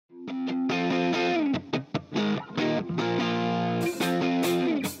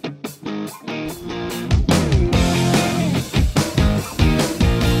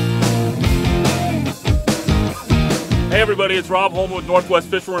everybody, it's Rob Holman with Northwest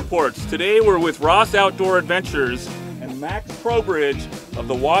Fishing Reports. Today we're with Ross Outdoor Adventures and Max Probridge of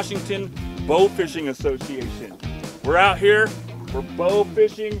the Washington Bowfishing Association. We're out here, we're bow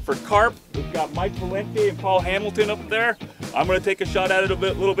fishing for carp. We've got Mike Valente and Paul Hamilton up there. I'm going to take a shot at it a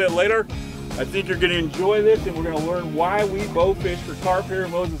little bit later. I think you're going to enjoy this, and we're going to learn why we bow fish for carp here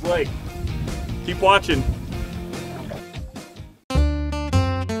in Moses Lake. Keep watching.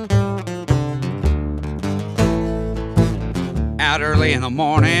 Out early in the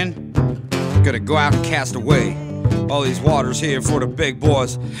morning, gonna go out and cast away. All these waters here for the big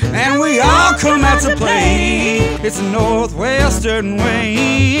boys, and we all come out to play. It's a Northwestern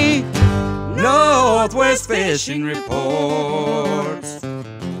way. Northwest Fishing Reports.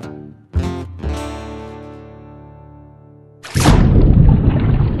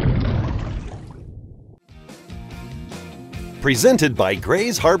 Presented by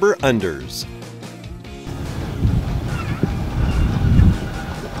Grays Harbor Unders.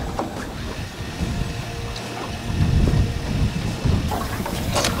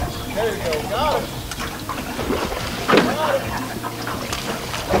 There you go, got him. Got him.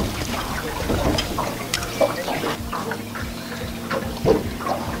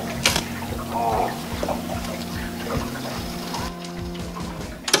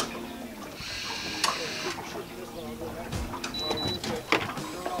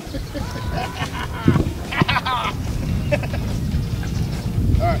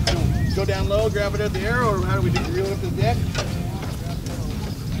 All right, go down low, grab it at the arrow, or how do we do it? Reel it up to the deck?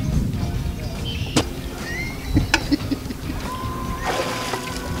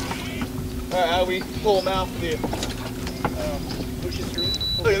 All right, how do we pull them out for you? Push it through.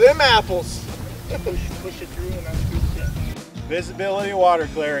 Look at them apples. push it through and unscrew the tip. Visibility, water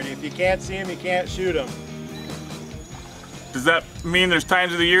clarity. If you can't see them, you can't shoot them. Does that mean there's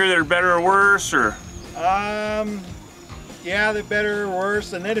times of the year that are better or worse, or? Yeah, they're better or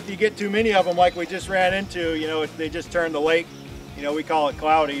worse. And then if you get too many of them, like we just ran into, you know, they just turn the lake, you know, we call it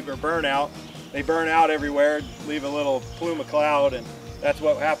cloudy or burnout. They burn out everywhere, leave a little plume of cloud, and that's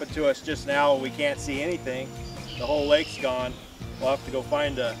what happened to us just now. We can't see anything. The whole lake's gone. We'll have to go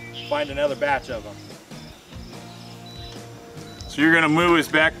find another batch of them. So you're going to move us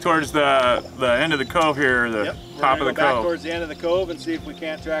back towards the end of the cove here, the Yep, top of the we're gonna go back cove. towards the end of the cove and see if we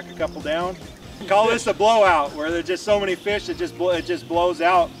can't track a couple down. Call this a blowout, where there's just so many fish it just blows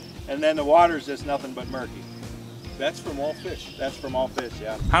out, and then the water's just nothing but murky. That's from all fish. That's from all fish,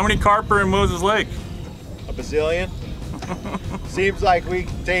 yeah. How many carp are in Moses Lake? A bazillion. Seems like we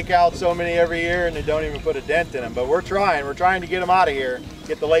take out so many every year and they don't even put a dent in them, but we're trying to get them out of here,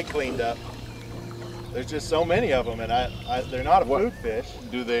 get the lake cleaned up. There's just so many of them, and they're not a food fish.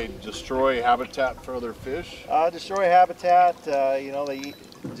 Do they destroy habitat for other fish? Destroy habitat, you know, they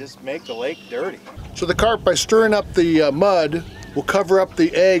just make the lake dirty. So the carp, by stirring up the mud, will cover up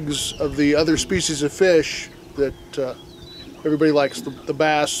the eggs of the other species of fish that everybody likes, the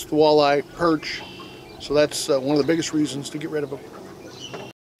bass, the walleye, perch. So that's one of the biggest reasons to get rid of them.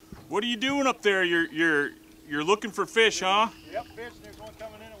 What are you doing up there? You're looking for fish, huh? Yep, fish. There's one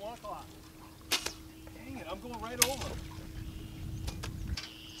coming in at 1 o'clock. Dang it, I'm going right over.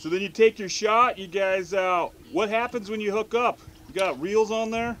 So then you take your shot, you guys. What happens when you hook up? You got reels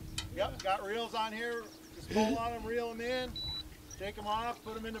on there? Yep, got reels on here. Just pull on them, reel them in, take them off,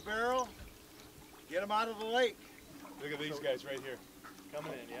 put them in the barrel, get them out of the lake. Look at these guys right here.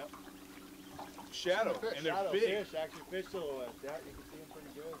 Coming in, yep. Shadow, and they're Shadow big. fish, actually fish silhouettes. Yeah, you can see them pretty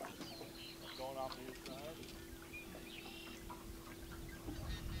good. Going off the inside.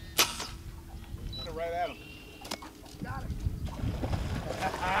 Right at them. Got him.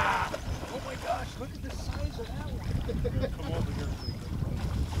 Oh my gosh, look at the size of that one. Come over here.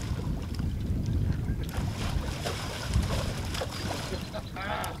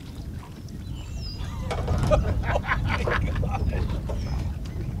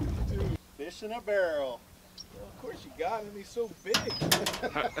 Fish in a barrel. Well, of course you got him. He's so big.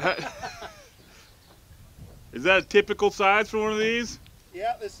 Is that a typical size for one of these?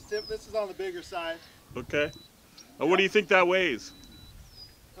 Yeah, this is on the bigger side. Okay. What do you think that weighs?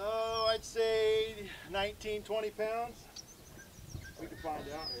 Oh, I'd say 19, 20 pounds. We can find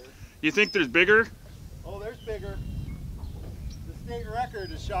out here. You think there's bigger? Oh, there's bigger. The state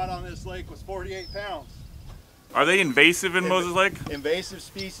record is shot on this lake was 48 pounds. Are they invasive in Moses Lake? Invasive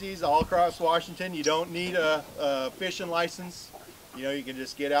species all across Washington. You don't need a fishing license. You know, you can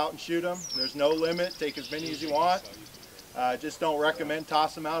just get out and shoot them. There's no limit. Take as many as you want. Just don't recommend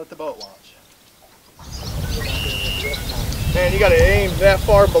toss them out at the boat launch. Man, you got to aim that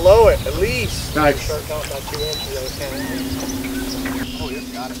far below it, at least. Nice. Start counting about 2 inches. Oh, yeah,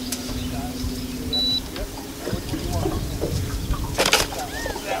 got it. Yep.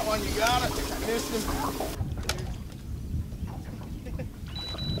 one, you got it. I missed him.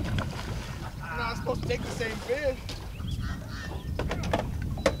 I'm not supposed to take the same fish.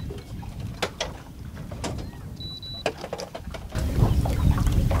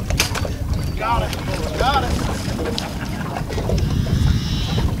 Got it. Got it.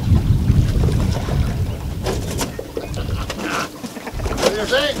 What do you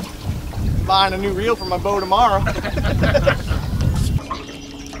think? Buying a new reel for my bow tomorrow.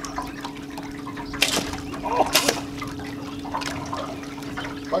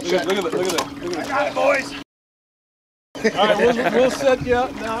 Look at it, look at it. I got it, boys. All right, we'll set you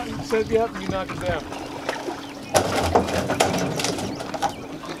up now. Set you up and you knock it down.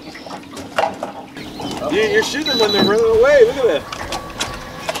 Yeah, you're shooting when they're running away. Look at that.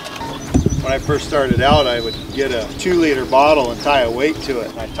 When I first started out, I would get a 2-liter bottle and tie a weight to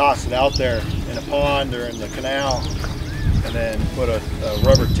it. And I toss it out there in a pond or in the canal, and then put a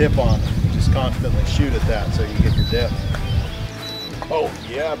rubber tip on it. Just constantly shoot at that so you get your depth. Oh,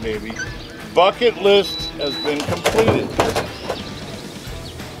 yeah, baby. Bucket list has been completed.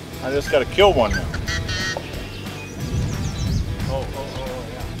 I just got to kill one now. Oh,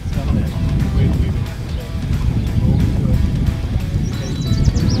 yeah. It's coming in. Wait.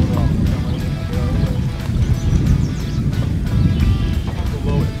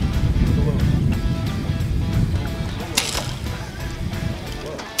 Below it.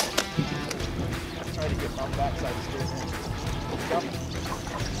 Try to get on the backside of the steering.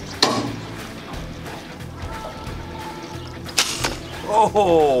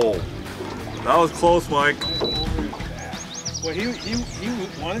 Oh, that was close, Mike. Well, he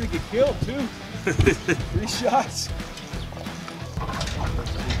wanted to get killed too. 3 shots.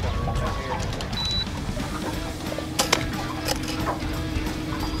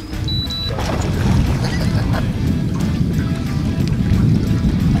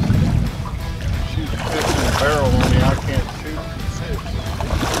 Shoot fish in a barrel only I can't shoot fish.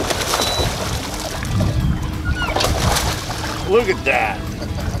 Look at that.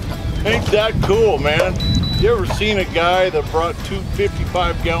 Ain't that cool, man? You ever seen a guy that brought 2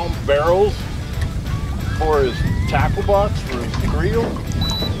 55-gallon barrels for his tackle box for his creel?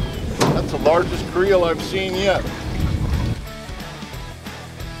 That's the largest creel I've seen yet.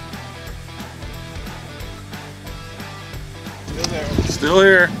 Still there. Still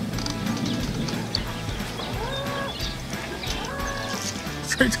here.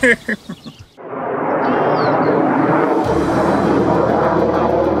 It's right there.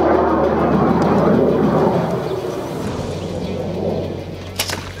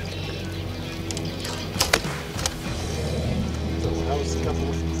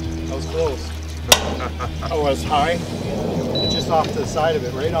 That was close. Oh, it's high? Just off to the side of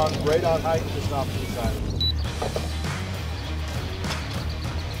it, right on height, just off to the side of it.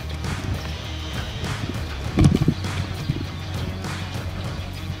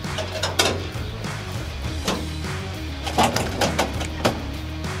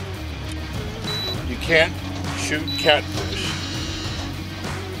 You can't shoot catfish.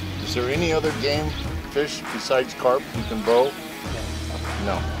 Is there any other game fish besides carp you can bow?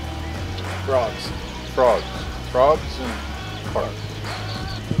 No. Frogs. Frogs. Frogs and carp.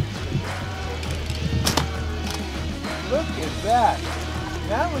 Look at that.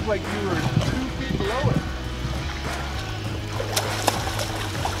 That looked like you were 2 feet below it.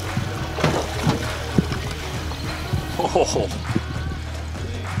 Oh,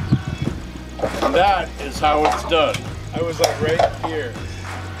 And that is how it's done. I was like right here.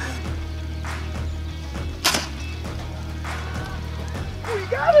 Oh, you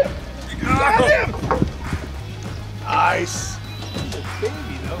got it! You got him! Nice. He's a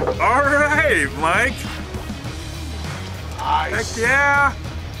baby though. all right, Mike. Heck Nice. yeah.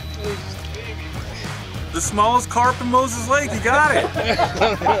 He's a baby. The smallest carp in Moses Lake. You got it.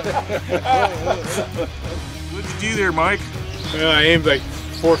 What'd you do there, Mike? Yeah, I aimed like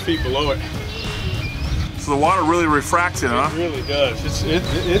 4 feet below it. So the water really refracts it, huh? It really does.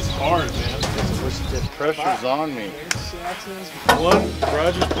 It's hard, man. The pressure's on me. One,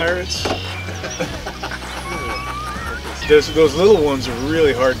 Rogers Pirates. Those little ones are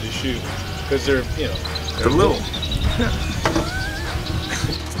really hard to shoot because they're, They're little.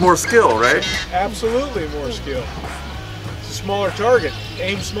 It's more skill, right? absolutely more skill. It's a smaller target.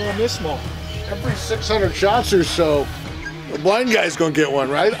 Aim small, miss small. Every 600 shots or so, the blind guy's gonna get one,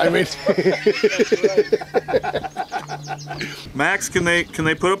 right? I mean, Max, can they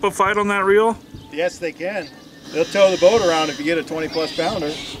put up a fight on that reel? Yes, they can. They'll tow the boat around if you get a 20-plus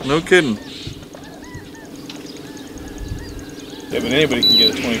pounder. No kidding. Yeah, but anybody can get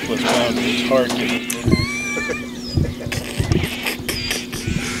a 20-plus pounder. It's hard to.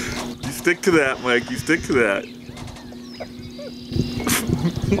 stick to that, Mike. You stick to that.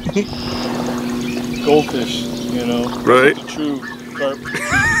 Goldfish, you know. Right? The true carp.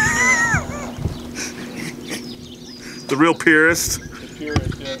 The real purist. The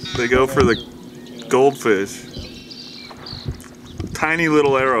purist, yes. They go for the goldfish. Tiny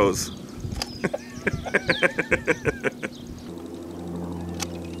little arrows.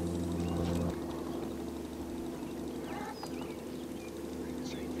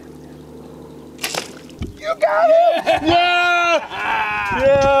 You got it! Yeah!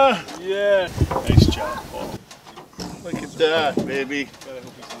 Yeah! Yeah! Nice job, Paul. Look at that, baby. I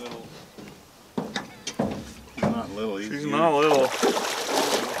hope he's little. He's not little. He's not little.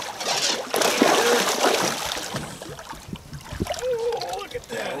 Oh, look at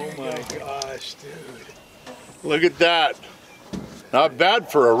that. Oh my gosh, dude. Look at that. Not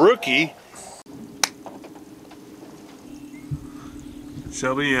bad for a rookie.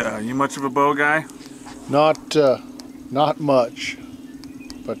 Shelby, you much of a bow guy? Not much,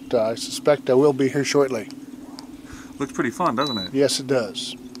 but I suspect I will be here shortly. Looks pretty fun, doesn't it? Yes, it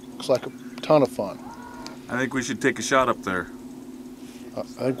does. Looks like a ton of fun. I think we should take a shot up there. I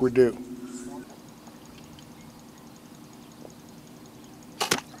think we're due.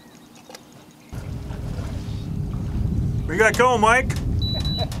 What you got going, Mike?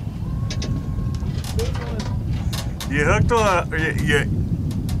 You hooked on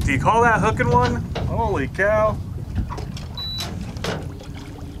do you call that hooking one? Holy cow.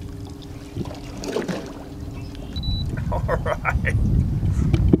 All right.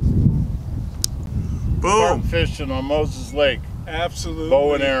 Boom. Carp fishing on Moses Lake. Absolutely.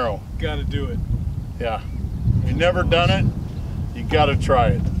 Bow and arrow. Gotta do it. Yeah. If you've never done it, you gotta try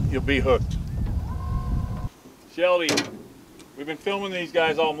it. You'll be hooked. Shelby, we've been filming these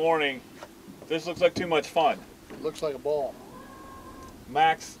guys all morning. This looks like too much fun. Looks like a ball.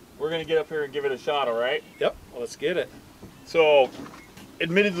 Max, we're gonna get up here and give it a shot, all right? Yep, let's get it. So,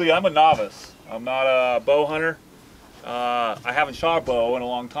 admittedly, I'm a novice. I'm not a bow hunter. I haven't shot a bow in a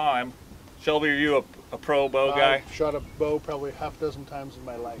long time. Shelby, are you a pro bow guy? I've shot a bow probably half a dozen times in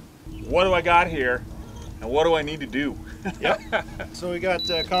my life. What do I got here, and what do I need to do? Yep. So we got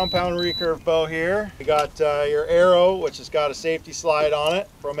a compound recurve bow here. We got your arrow, which has got a safety slide on it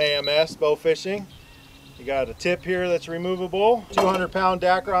from AMS Bow Fishing. You got a tip here that's removable. 200-pound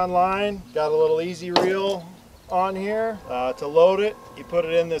Dacron line. Got a little easy reel on here. To load it, you put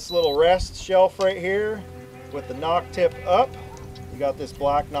it in this little rest shelf right here with the knock tip up. You got this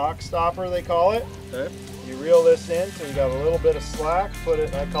black knock stopper, they call it. Okay. You reel this in so you got a little bit of slack. Put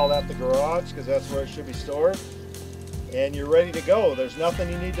it, I call that the garage because that's where it should be stored. And you're ready to go. There's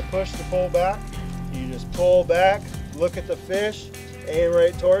nothing you need to push to pull back. You just pull back, look at the fish, aim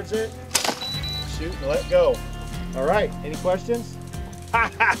right towards it, shoot and let go. All right, any questions?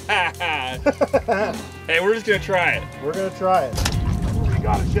 Hey, we're just gonna try it. We're gonna try it. We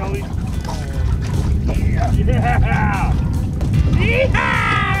got it, Shelby. Yeah!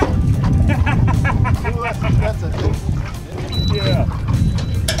 Yeah! Ooh, that's a Yeah.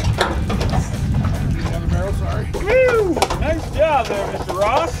 Another barrel, sorry. Woo! Nice job there, Mr.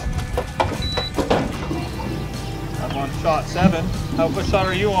 Ross. I'm on shot 7. What shot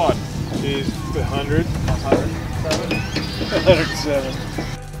are you on? Is 100. 107. 107.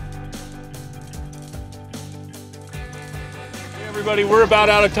 Hey everybody, we're about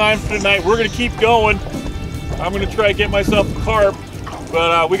out of time for tonight. We're gonna keep going. I'm gonna try to get myself a carp,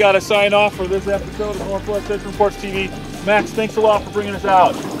 but we gotta sign off for this episode of Northwest Fishing Reports TV. Max, thanks a lot for bringing us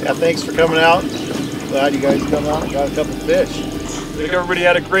out. Yeah, thanks for coming out. Glad you guys come out and got a couple fish. I think everybody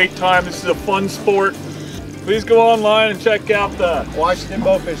had a great time. This is a fun sport. Please go online and check out the Washington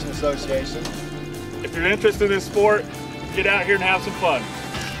Bowfishing Association. If you're interested in this sport, get out here and have some fun.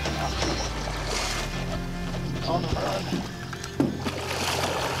 On the run.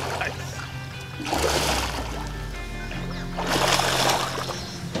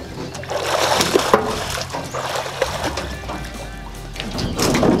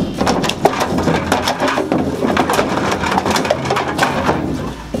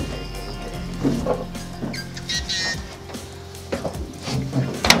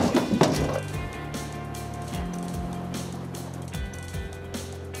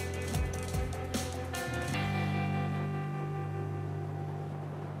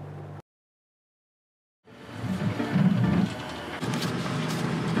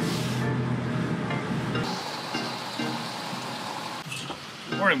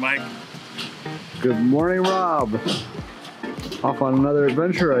 Morning, Mike. Good morning, Rob. Off on another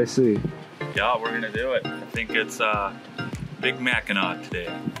adventure, I see. Yeah, we're gonna do it. I think it's Big Mackinaw today.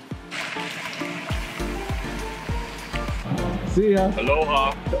 See ya.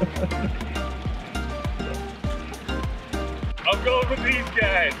 Aloha. I'm going with these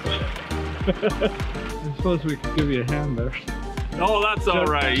guys. I suppose we could give you a hand there. Oh, that's all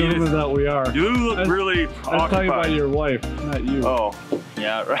right. Gentlemen that we are. You look really occupied. I'm talking about your wife, not you. Oh,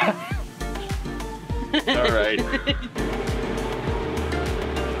 yeah, right. All right.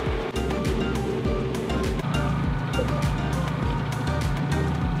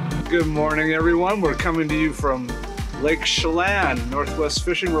 Good morning, everyone. We're coming to you from Lake Chelan. Northwest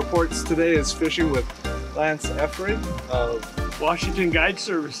Fishing Reports today is fishing with Lance Effrig of Washington Guide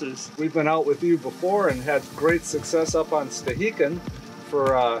Services. We've been out with you before and had great success up on Stehekin for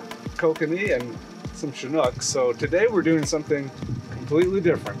kokanee and some Chinooks. So today we're doing something completely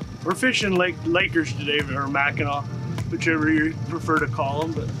different. We're fishing Lakers today, or Mackinaw, whichever you prefer to call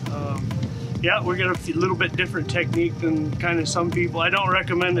them. But yeah, we're got a little bit different technique than kind of some people. I don't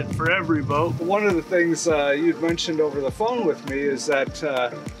recommend it for every boat. One of the things you'd mentioned over the phone with me is that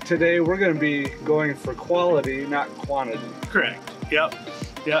today we're going to be going for quality, not quantity. Correct. Yep.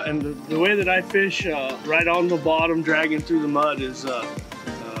 Yeah, and the way that I fish, right on the bottom, dragging through the mud, is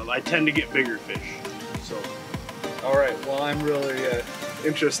I tend to get bigger fish. So. All right. Well, I'm really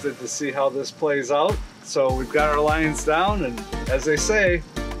interested to see how this plays out. So we've got our lines down, and as they say,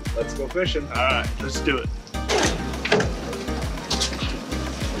 let's go fishing. All right, let's do it.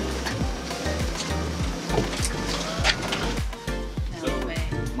 So,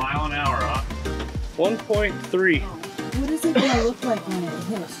 mile an hour, huh? 1.3. What is it gonna look like when it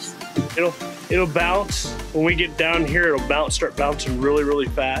hits? It'll bounce. When we get down here, it'll start bouncing really, really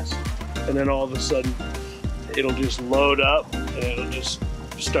fast. And then all of a sudden, it'll just load up and it'll just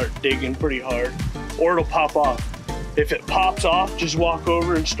start digging pretty hard. Or it'll pop off. If it pops off, just walk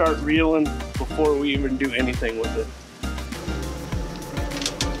over and start reeling before we even do anything with it.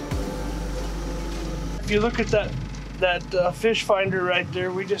 If you look at that fish finder right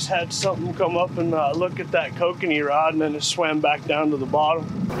there, we just had something come up and look at that kokanee rod, and then it swam back down to the bottom.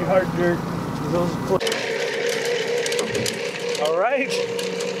 Pretty hard dirt. All right.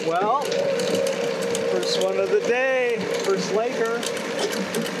 Well, first one of the day, first Laker.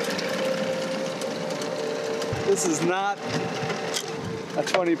 This is not a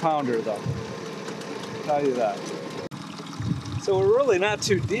 20-pounder though, I'll tell you that. So we're really not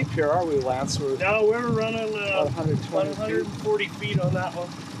too deep here, are we, Lance? No, we're running 140 feet on that one.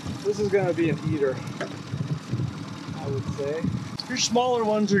 This is going to be an eater, I would say. Your smaller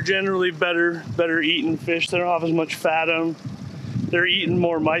ones are generally better eating fish. They don't have as much fat on them. They're eating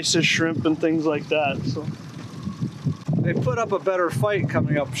more mysis shrimp and things like that. So. They put up a better fight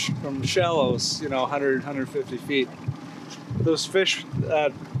coming up from shallows, 100, 150 feet. Those fish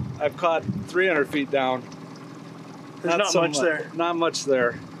that I've caught 300 feet down, there's not much there. Not much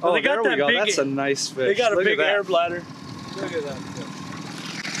there. Well, oh, there we go. That's a nice fish. They got a big air bladder. Look at that fish.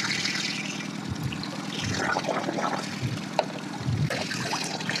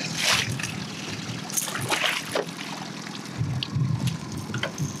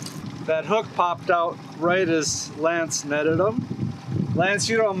 That hook popped out right as Lance netted them. Lance,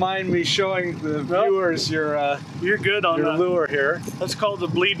 you don't mind me showing the viewers your you're good on your that lure here. That's called the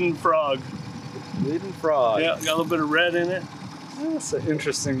bleeding frog. Bleeding frog. Yeah, got a little bit of red in it. That's an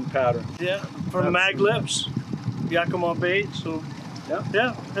interesting pattern. Yeah, from Mag Lips, Yakima bait. So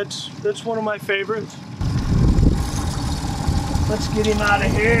yeah, that's one of my favorites. Let's get him out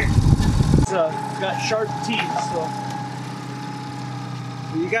of here. It's got sharp teeth, so.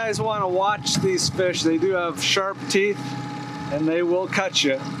 You guys want to watch these fish. They do have sharp teeth and they will cut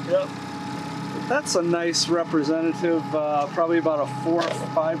you. Yep. That's a nice representative, probably about a 4 or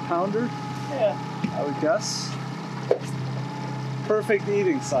 5 pounder. Yeah. I would guess. Perfect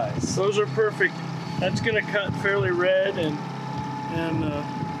eating size. Those are perfect. That's gonna cut fairly red and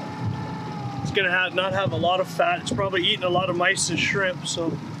it's gonna not have a lot of fat. It's probably eating a lot of mysis shrimp,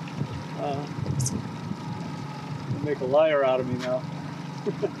 so. You make a liar out of me now.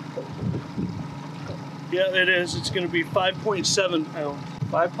 Yeah, it is. It's going to be 5.7 pounds.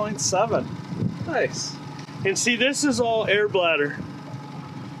 5.7. Nice. And see, this is all air bladder.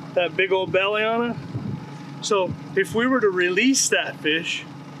 That big old belly on it. So if we were to release that fish,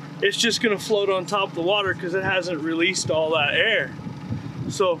 it's just going to float on top of the water because it hasn't released all that air.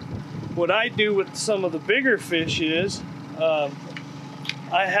 So what I do with some of the bigger fish is I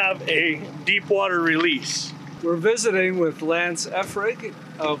have a deep water release. We're visiting with Lance Effrig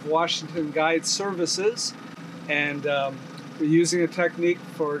of Washington Guide Services, and we're using a technique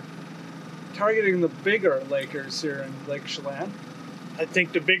for targeting the bigger Lakers here in Lake Chelan. I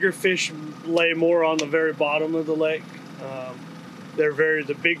think the bigger fish lay more on the very bottom of the lake.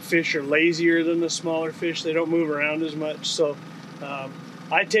 the big fish are lazier than the smaller fish. They don't move around as much. So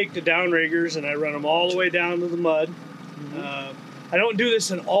I take the downriggers and I run them all the way down to the mud. I don't do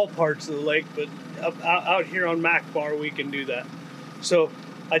this in all parts of the lake, but out here on Mac Bar, we can do that. So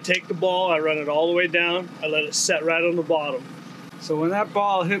I take the ball, I run it all the way down, I let it set right on the bottom. So when that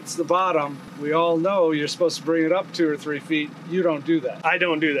ball hits the bottom, we all know you're supposed to bring it up 2 or 3 feet. You don't do that. I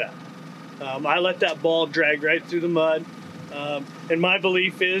don't do that. I let that ball drag right through the mud. And my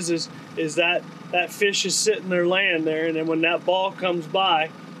belief is that fish is sitting there laying there, and then when that ball comes by,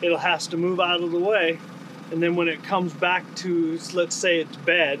 it has to move out of the way. And then when it comes back to, let's say it's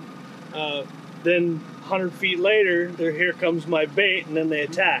bed, then 100 feet later, here comes my bait, and then they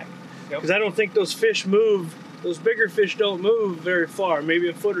attack. Because I don't think those fish move, those bigger fish don't move very far, maybe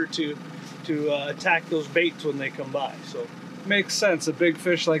a foot or two, to attack those baits when they come by. So makes sense. A big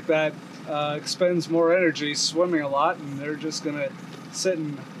fish like that expends more energy swimming a lot, and they're just going to sit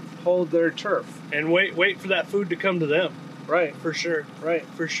and hold their turf. And wait for that food to come to them. Right. For sure. Right.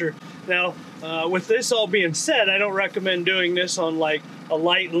 For sure. Now, with this all being said, I don't recommend doing this on like a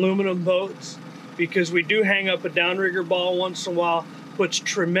light aluminum boats, because we do hang up a downrigger ball once in a while, puts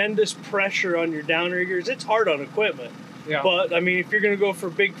tremendous pressure on your downriggers. It's hard on equipment. Yeah. But I mean, if you're going to go for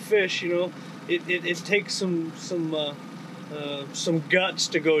big fish, you know, it takes some guts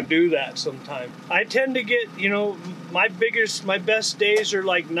to go do that sometime. I tend to get, you know, my best days are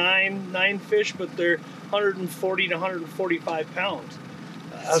like nine fish, but they're 140 to 145 pounds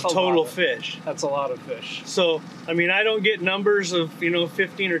of total fish. That's a lot of fish. So, I mean, I don't get numbers of, you know,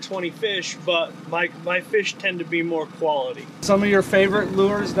 15 or 20 fish, but my fish tend to be more quality. Some of your favorite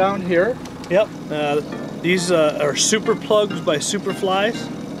lures down here? Yep. These are Super Plugs by Superflies.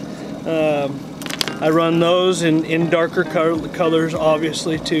 I run those in darker colors,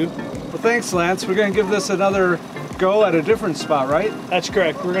 obviously, too. Well, thanks, Lance. We're going to give this another go at a different spot, right? That's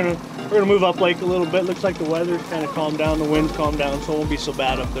correct. We're gonna move up lake a little bit. Looks like the weather's kind of calmed down, the wind's calmed down, so it won't be so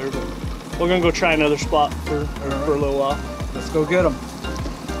bad up there. But we're gonna go try another spot for a little while. Let's go get them.